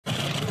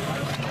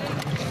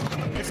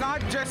not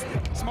just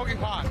smoking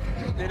pot.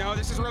 You know,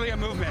 this is really a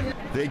movement.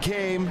 They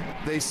came,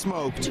 they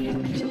smoked,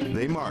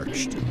 they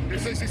marched. You're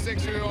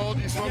 66-year-old,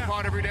 you smoke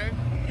pot every day?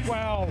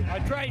 Well, I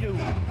try to.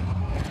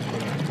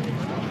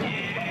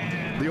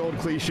 The old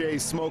cliche,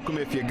 smoke 'em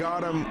if you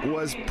got 'em,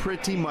 was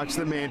pretty much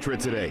the mantra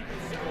today.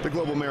 The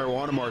Global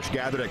Marijuana March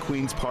gathered at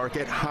Queen's Park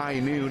at high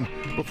noon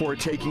before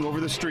taking over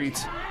the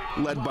streets,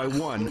 led by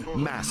one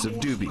massive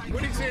doobie.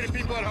 What do you say to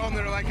people at home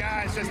that are like,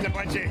 it's just a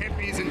bunch of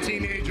hippies and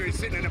teenagers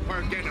sitting in a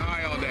park getting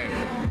high all day?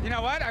 You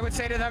know what? I would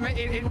say to them,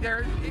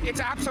 it's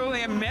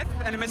absolutely a myth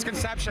and a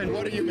misconception.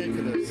 What do you make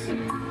of this?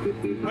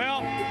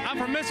 Well, I'm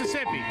from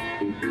Mississippi,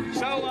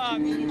 so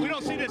we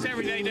don't see this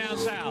every day down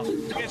south.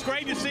 It's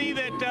great to see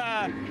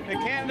that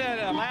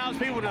Canada allows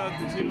people to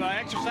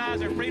exercise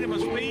their freedom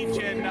of speech,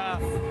 and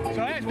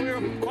so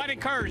we're quite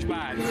encouraged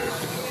by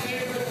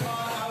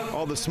it.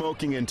 All the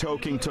smoking and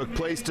toking took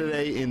place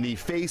today in the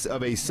face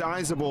of a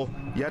sizable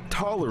yet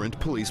tolerant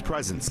police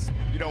presence.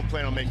 You don't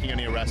plan on making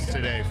any arrests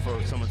today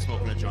for someone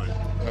smoking a joint?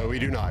 We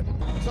do not.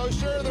 So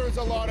sure, there was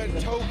a lot of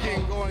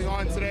toking going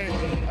on today,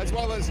 as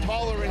well as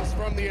tolerance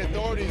from the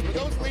authorities, but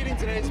those leading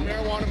today's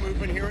marijuana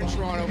movement here in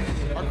Toronto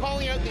are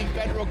calling out the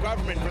federal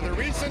government for the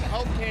recent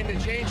Health Canada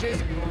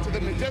changes to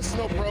the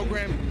medicinal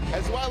program,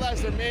 as well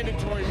as their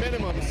mandatory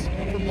minimums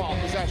for pot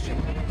possession.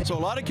 So a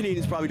lot of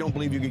Canadians probably don't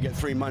believe you could get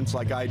 3 months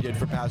like I did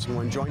for passing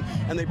one joint,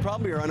 and they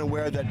probably are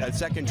unaware that a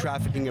second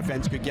trafficking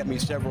offense could get me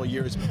several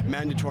years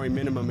mandatory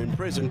minimum in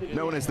prison.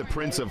 Known as the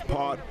Prince of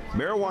Pot,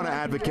 marijuana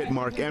advocate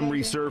Mark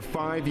Emery served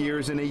 5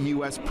 years in a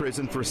U.S.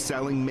 prison for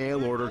selling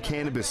mail-order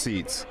cannabis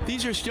seeds.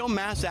 These are still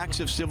mass acts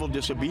of civil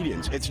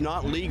disobedience. It's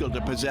not legal to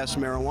possess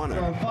marijuana.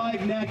 There are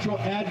 5 natural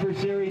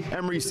adversaries.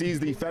 Emery sees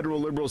the federal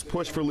Liberals'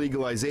 push for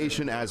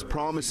legalization as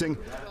promising,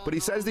 but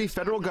he says the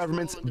federal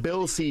government's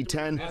Bill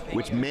C-10,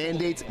 which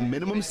mandates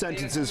minimum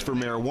sentences for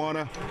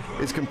marijuana,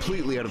 is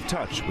completely out of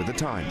touch with the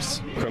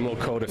times. Criminal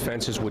code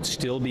offenses would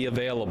still be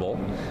available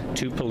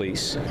to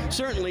police.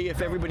 Certainly,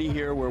 if everybody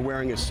here were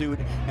wearing a suit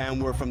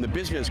and were from the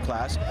business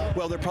class,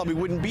 well, there probably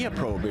wouldn't be a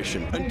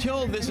prohibition.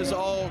 Until this is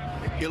all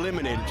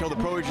eliminated, until the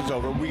prohibition's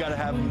over, we got to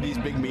have these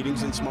big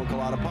meetings and smoke a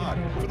lot of pot.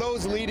 For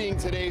those leading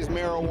today's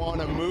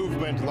marijuana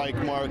movement like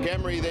Mark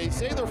Emery, they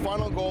say their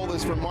final goal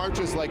is for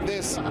marches like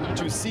this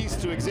to cease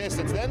to exist.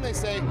 It's then they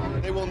say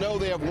they will know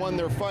they have won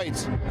their fight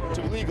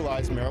to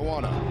legalize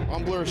marijuana.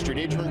 On Bloor Street,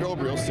 Adrian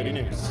Gabriel, City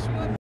News.